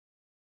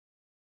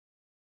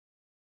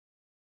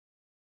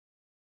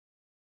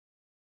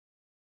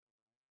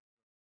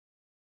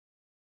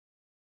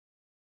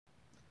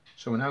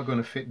So we're now going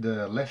to fit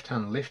the left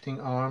hand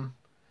lifting arm,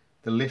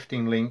 the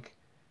lifting link,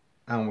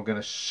 and we're going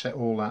to set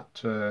all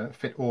that,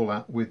 fit all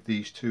that with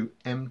these two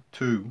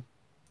M2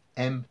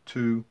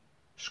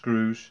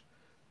 screws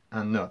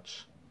and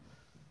nuts.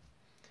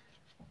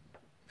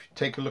 If you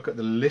take a look at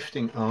the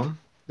lifting arm,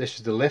 this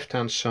is the left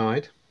hand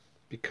side,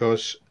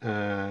 because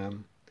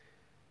on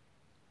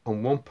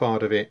one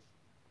part of it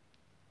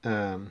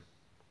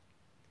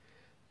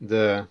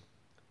the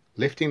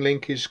lifting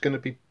link is going to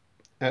be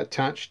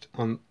attached,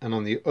 and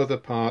on the other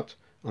part,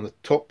 on the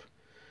top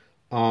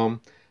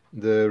arm,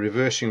 the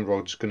reversing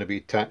rod is going to be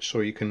attached, so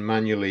you can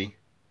manually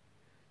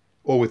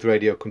or with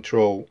radio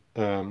control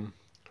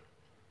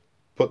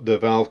put the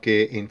valve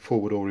gear in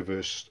forward or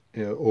reverse,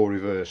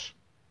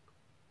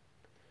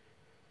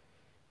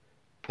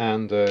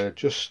 And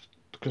just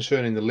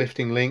concerning the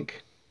lifting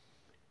link,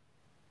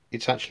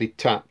 it's actually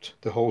tapped,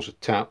 the holes are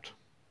tapped,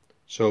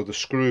 so the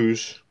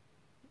screws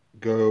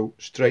go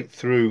straight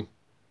through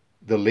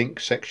the link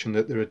section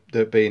that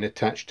they're being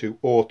attached to,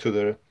 or to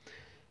the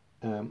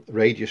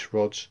radius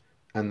rods,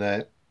 and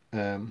they're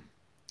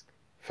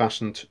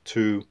fastened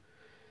to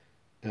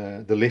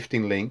the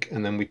lifting link,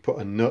 and then we put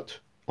a nut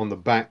on the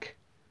back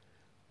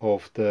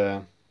of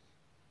the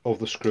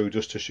screw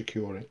just to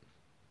secure it.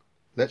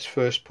 Let's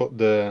first put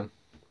the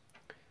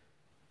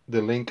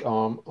link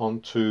arm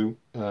onto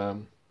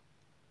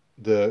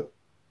the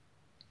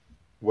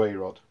way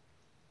rod.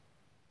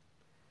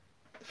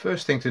 The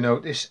first thing to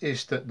notice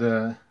is that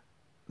the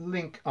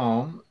link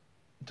arm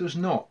does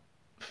not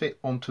fit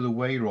onto the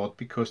way rod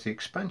because the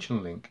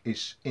expansion link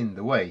is in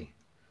the way.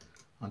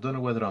 I don't know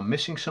whether I'm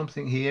missing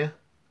something here,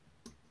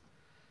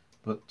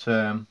 but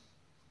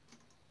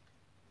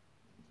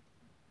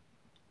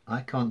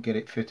I can't get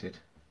it fitted,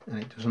 and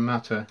it doesn't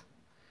matter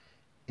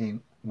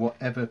in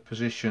whatever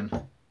position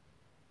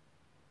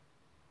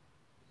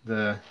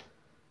the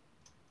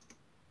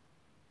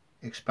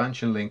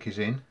expansion link is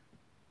in.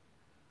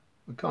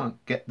 We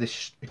can't get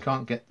this, we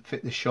can't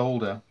fit the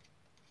shoulder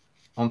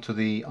onto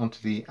the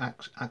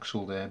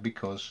axle there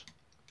because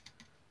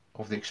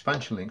of the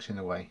expansion links in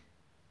the way.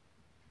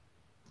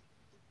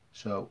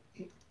 So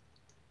it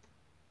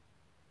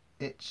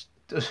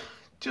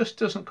just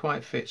doesn't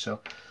quite fit.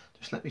 So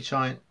just let me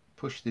try and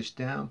push this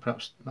down,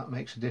 perhaps that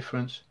makes a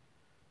difference.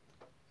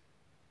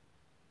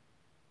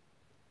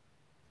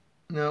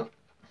 No,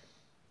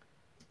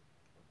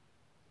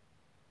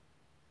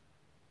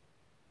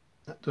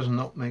 that does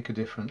not make a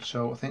difference.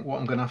 So I think what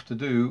I'm going to have to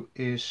do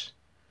is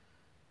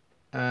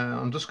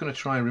I'm just going to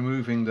try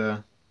removing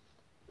the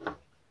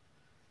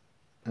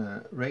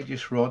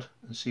radius rod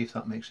and see if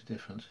that makes a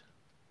difference.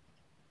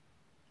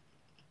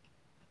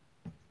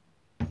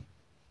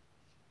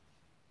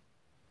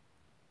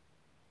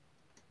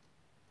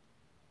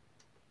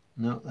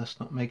 No, that's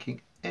not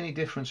making any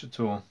difference at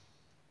all.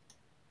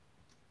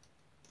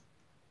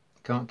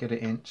 Can't get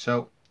it in.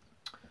 So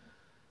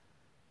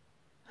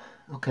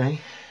okay,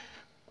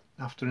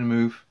 I have to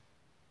remove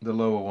the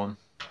lower one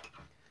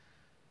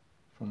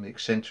from the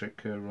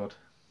eccentric rod.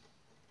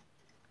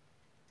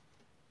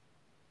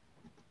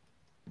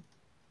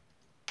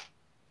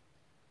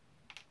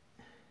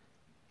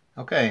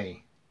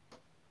 Okay,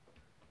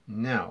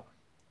 now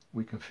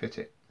we can fit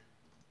it.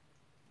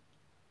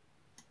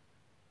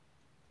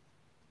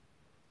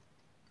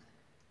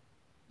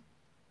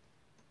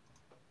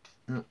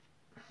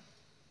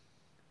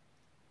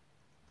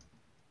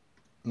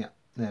 Yeah,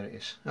 there it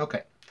is.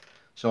 Okay,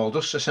 so I'll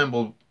just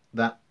assemble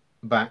that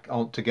back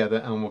all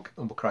together and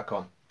we'll crack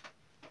on.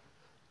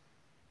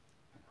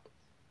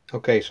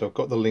 Okay, so I've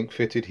got the link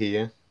fitted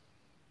here,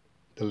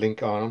 the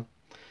link arm.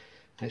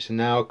 It's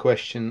now a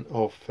question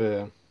of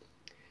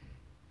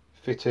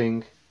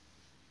fitting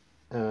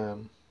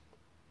the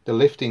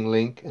lifting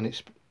link, and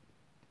it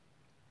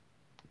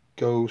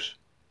goes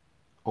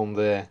on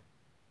there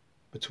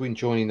between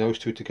joining those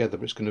two together,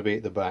 but it's going to be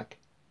at the back,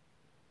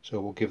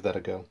 so we'll give that a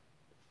go.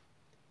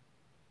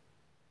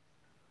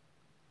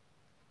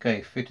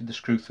 Okay, fitted the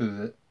screw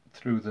through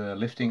the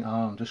lifting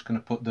arm. I'm just going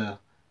to put the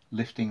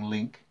lifting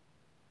link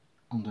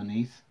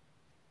underneath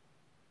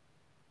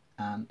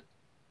and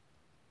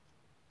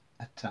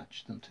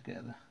attach them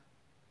together.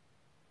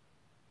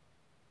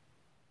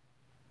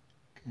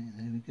 Okay,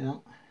 there we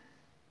go.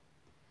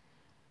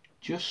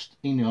 Just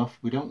enough.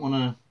 We don't want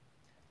to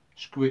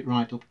screw it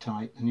right up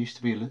tight. There needs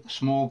to be a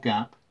small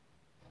gap,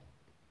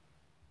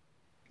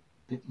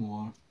 a bit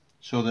more,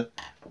 so that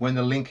when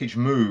the linkage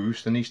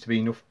moves there needs to be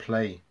enough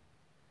play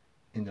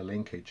in the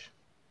linkage.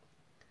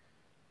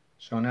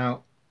 So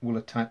now we'll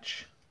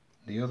attach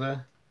the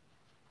other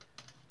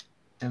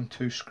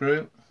M2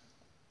 screw.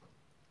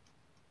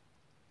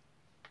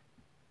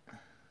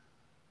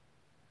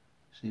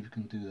 See if we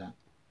can do that.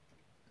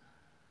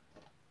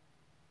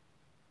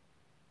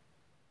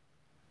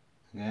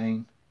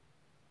 Again,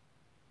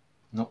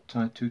 not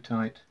tight, too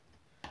tight.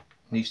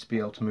 Needs to be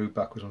able to move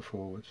backwards and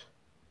forwards.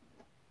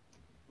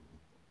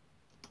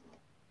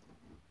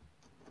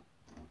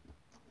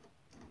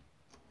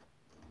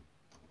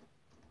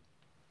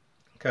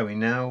 Okay, we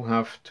now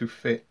have to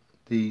fit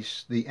the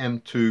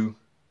M2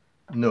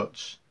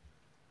 nuts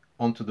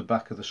onto the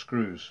back of the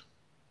screws.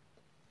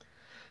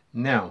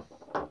 Now,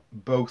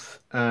 both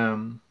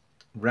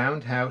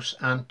Roundhouse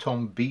and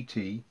Tom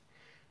Beattie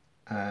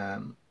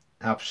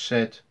have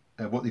said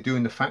what they do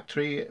in the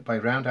factory by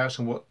Roundhouse,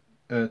 and what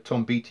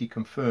Tom Beattie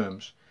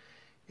confirms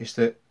is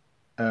that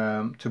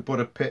to put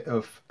a bit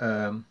of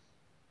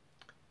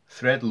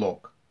thread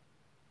lock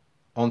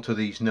onto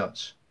these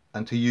nuts,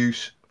 and to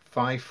use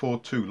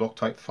 542,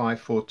 Loctite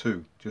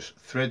 542, just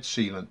thread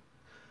sealant,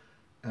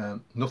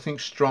 nothing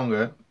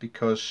stronger,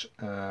 because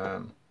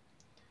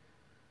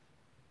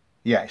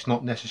yeah, it's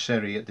not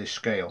necessary at this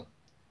scale,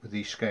 with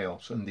these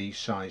scales and these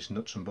size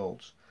nuts and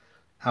bolts.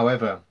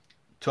 However,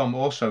 Tom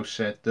also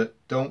said that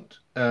don't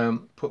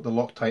put the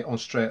Loctite on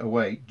straight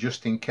away,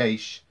 just in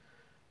case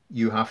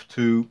you have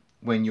to,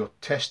 when you're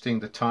testing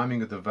the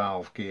timing of the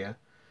valve gear,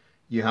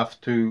 you have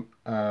to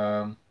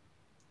for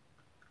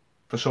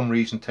some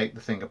reason take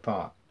the thing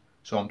apart.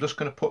 So I'm just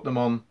going to put them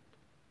on,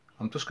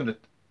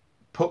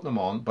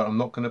 but I'm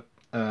not going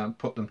to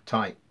put them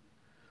tight.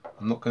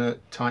 I'm not going to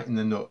tighten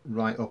the nut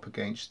right up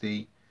against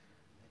the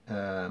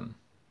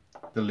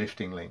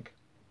lifting link.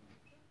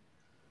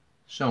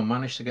 So I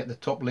managed to get the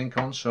top link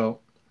on,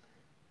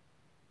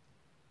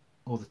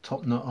 or the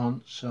top nut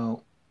on,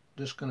 so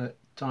just going to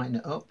tighten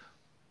it up,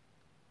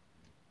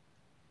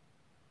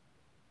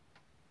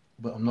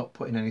 but I'm not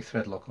putting any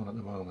thread lock on at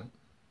the moment.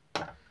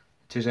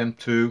 It is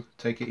M2,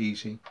 take it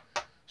easy.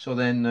 So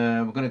then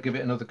we're going to give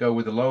it another go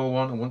with the lower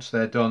one, and once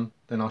they're done,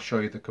 then I'll show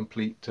you the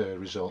complete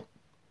result.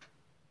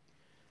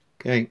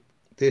 Okay,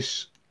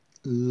 this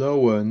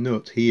lower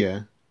nut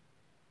here,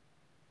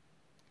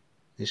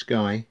 this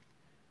guy,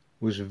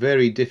 was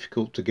very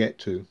difficult to get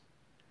to,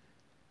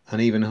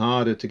 and even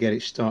harder to get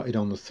it started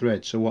on the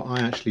thread. So what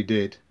I actually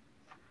did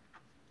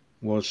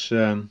was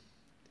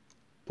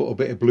put a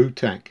bit of blue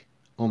tack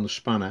on the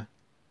spanner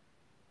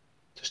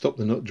to stop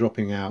the nut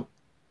dropping out,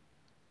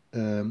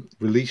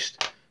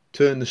 released,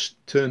 turn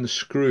the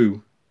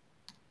screw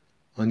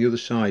on the other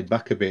side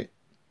back a bit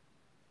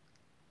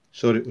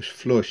so that it was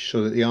flush,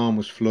 so that the arm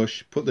was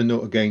flush, put the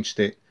nut against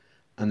it,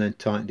 and then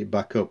tightened it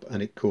back up,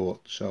 and it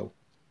caught. So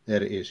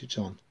there it is, it's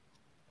on.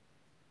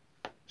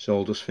 So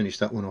I'll just finish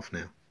that one off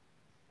now.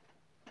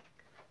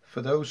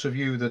 For those of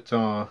you that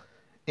are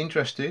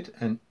interested,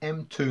 an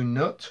M2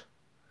 nut,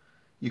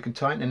 you can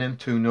tighten an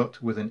M2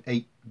 nut with an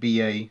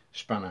 8BA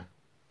spanner.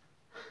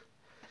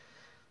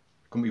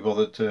 Couldn't be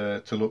bothered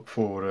to look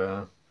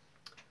for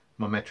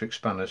my metric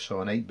spanner,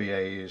 so an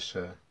 8BA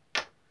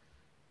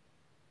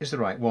is the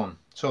right one.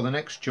 So the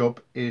next job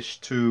is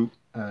to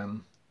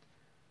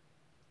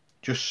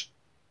just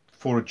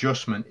for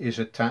adjustment is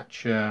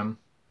attach a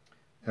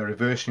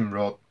reversing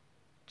rod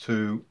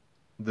to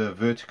the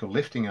vertical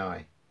lifting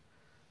eye,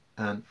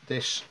 and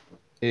this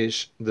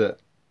is the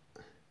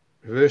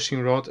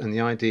reversing rod, and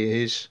the idea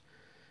is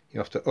you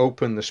have to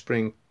open the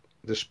spring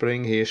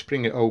here,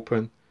 spring it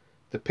open,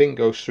 the pin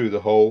goes through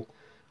the hole,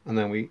 and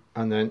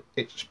then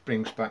it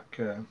springs back,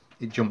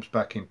 it jumps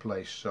back in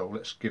place. So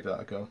let's give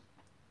that a go.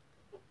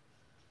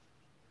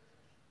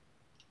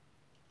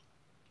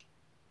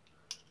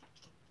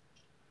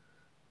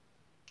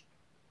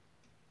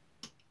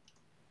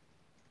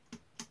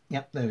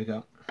 Yep, there we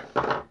go.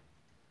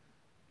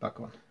 Back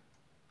on.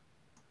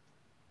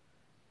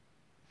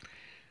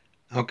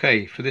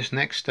 Okay, for this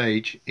next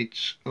stage,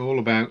 it's all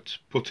about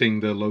putting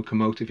the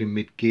locomotive in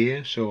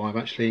mid-gear. So I've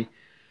actually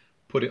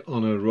put it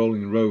on a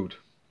rolling road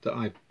that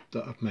I've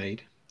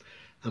made.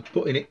 I'm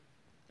putting it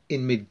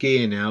in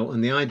mid-gear now,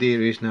 and the idea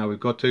is now we've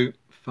got to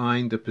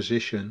find the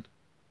position,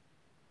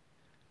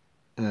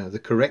 the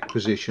correct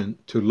position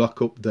to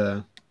lock up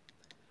the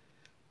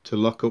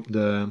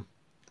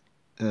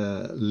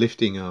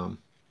lifting arm.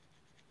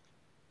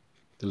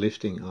 The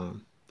lifting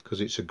arm, because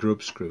it's a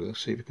Grub screw.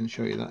 Let's see if we can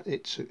show you that.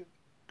 It's a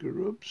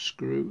Grub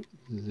screw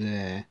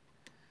there.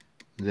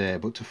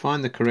 But to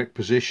find the correct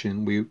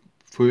position, we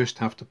first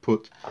have to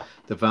put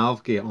the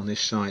valve gear on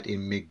this side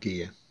in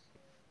mid-gear.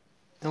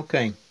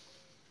 Okay,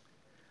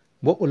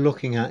 what we're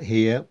looking at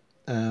here,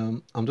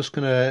 I'm just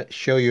going to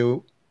show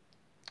you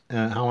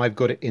how I've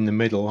got it in the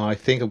middle, how I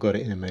think I've got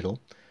it in the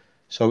middle.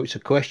 So it's a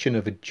question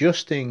of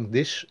adjusting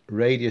this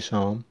radius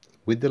arm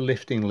with the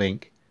lifting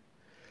link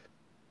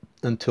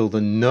until the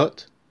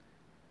nut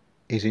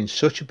is in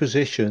such a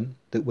position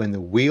that when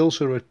the wheels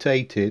are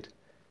rotated,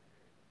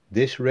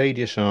 this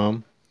radius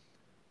arm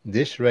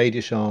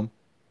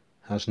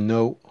has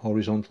no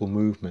horizontal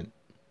movement.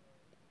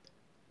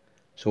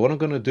 So what I'm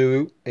going to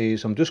do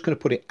is I'm just going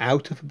to put it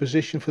out of a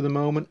position for the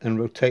moment and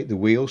rotate the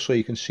wheel so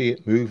you can see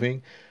it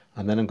moving,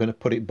 and then I'm going to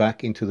put it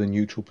back into the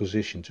neutral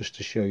position just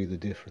to show you the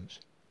difference.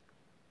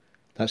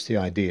 That's the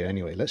idea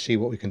anyway. Let's see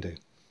what we can do.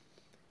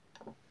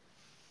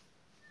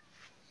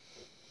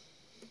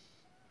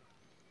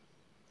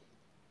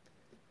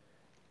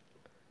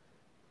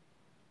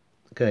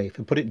 Okay, if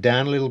we put it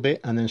down a little bit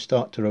and then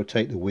start to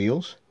rotate the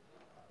wheels,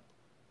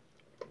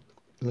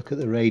 look at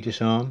the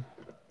radius arm.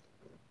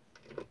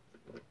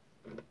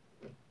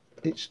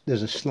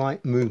 There's a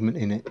slight movement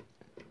in it.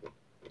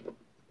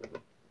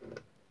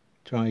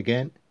 Try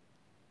again.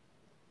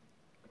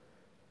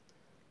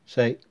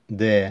 say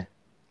there.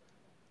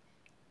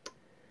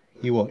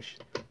 You watch.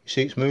 You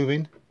see it's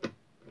moving?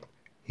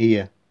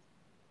 Here.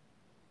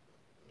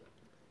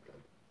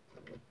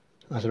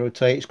 As I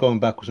rotate, it's going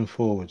backwards and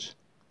forwards.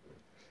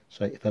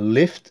 So if I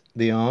lift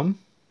the arm,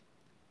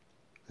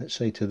 let's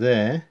say to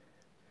there,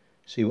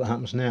 see what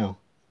happens now.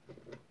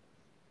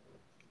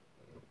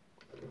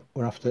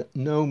 We're after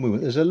no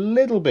movement. There's a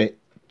little bit,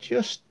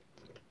 just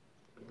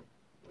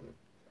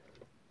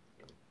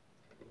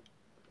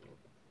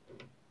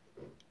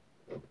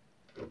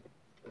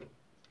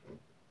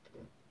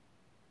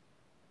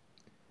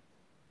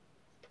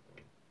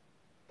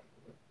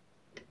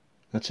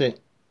that's it.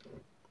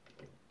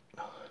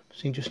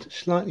 See, just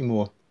slightly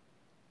more.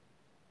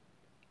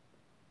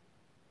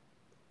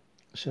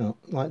 So,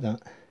 like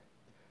that.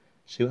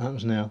 See what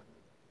happens now.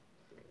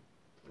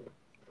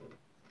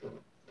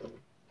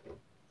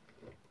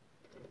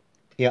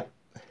 Yeah.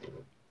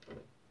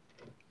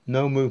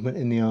 No movement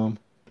in the arm.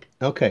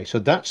 Okay, so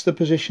that's the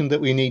position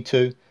that we need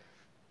to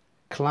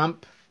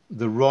clamp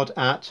the rod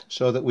at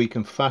so that we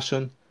can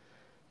fasten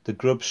the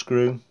grub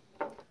screw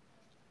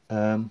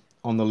on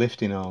the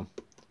lifting arm.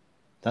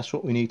 That's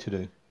what we need to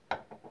do.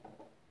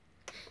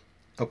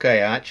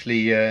 Okay, I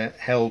actually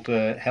held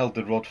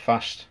the rod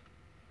fast,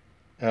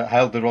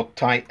 held the rod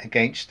tight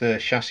against the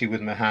chassis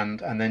with my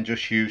hand, and then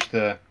just used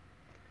the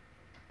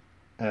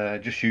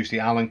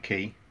Allen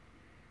key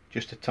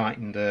just to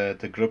tighten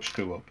the grub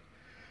screw up.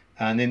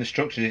 And in the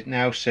instructions it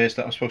now says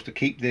that I'm supposed to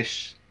keep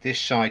this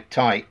side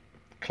tight,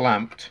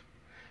 clamped,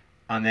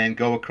 and then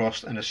go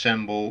across and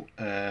assemble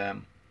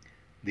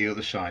the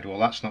other side. Well,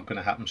 that's not going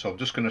to happen, so I'm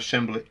just going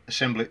to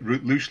assemble it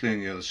loosely on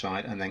the other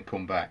side and then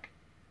come back.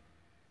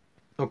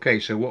 Okay,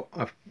 so what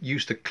I've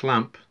used a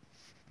clamp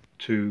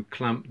to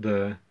clamp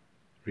the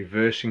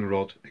reversing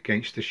rod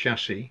against the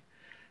chassis,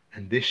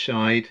 and this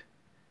side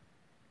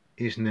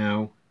is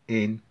now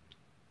in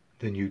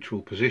the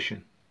neutral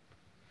position.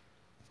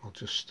 I'll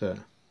just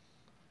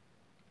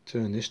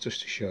turn this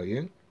just to show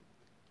you.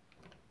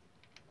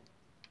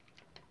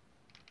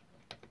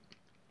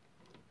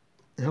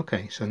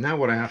 Okay, so now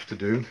what I have to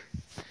do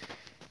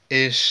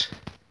is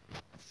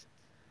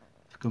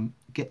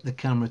get the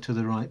camera to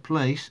the right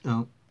place.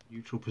 Oh,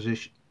 neutral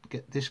position.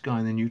 Get this guy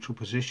in the neutral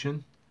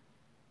position,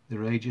 the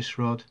radius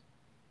rod,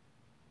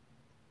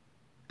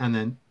 and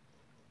then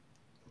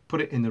put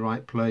it in the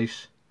right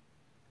place.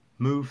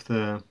 Move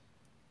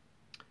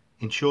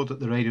ensure that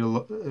the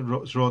radial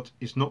rod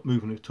is not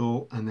moving at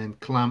all, and then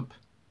clamp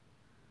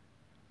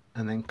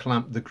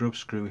the grub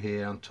screw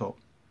here on top.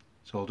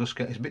 So I'll just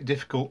it's a bit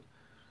difficult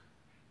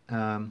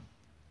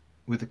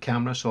with the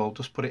camera, so I'll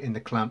just put it in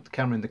the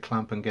camera in the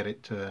clamp and get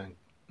it and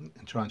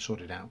try and sort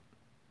it out.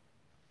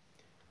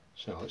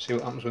 So let's see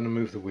what happens when I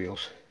move the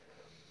wheels.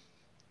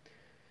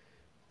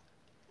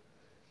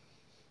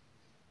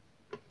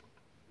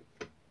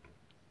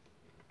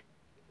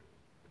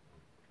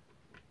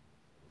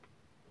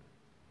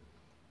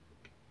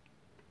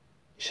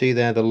 See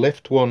there, the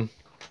left one,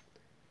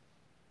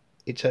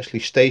 it's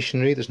actually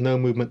stationary, there's no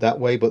movement that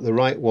way, but the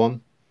right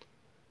one,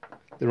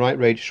 the right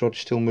radius rod is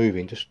still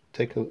moving. Just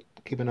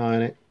keep an eye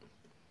on it.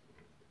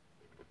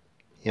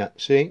 Yeah,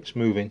 see, it's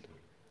moving.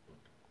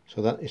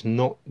 So that is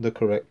not the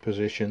correct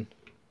position.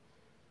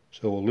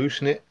 So we'll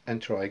loosen it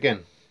and try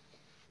again.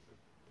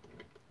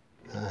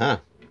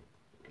 Aha.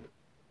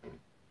 If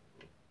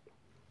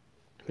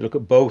you look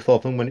at both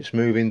of them when it's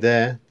moving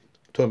there,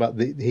 I'm talking about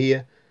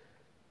here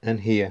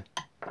and here,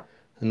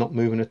 and not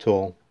moving at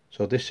all.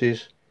 So this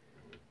is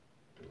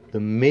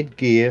the mid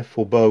gear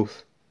for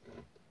both.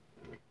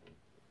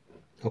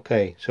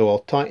 Okay, so I'll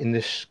tighten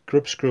this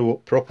grub screw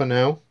up proper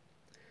now.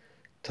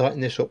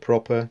 Tighten this up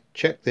proper,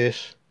 check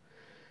this,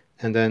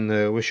 and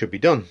then we should be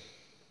done.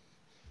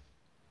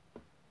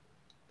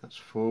 That's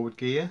forward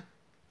gear,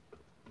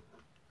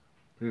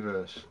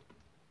 reverse,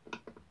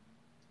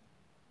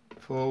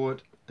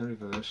 forward and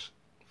reverse.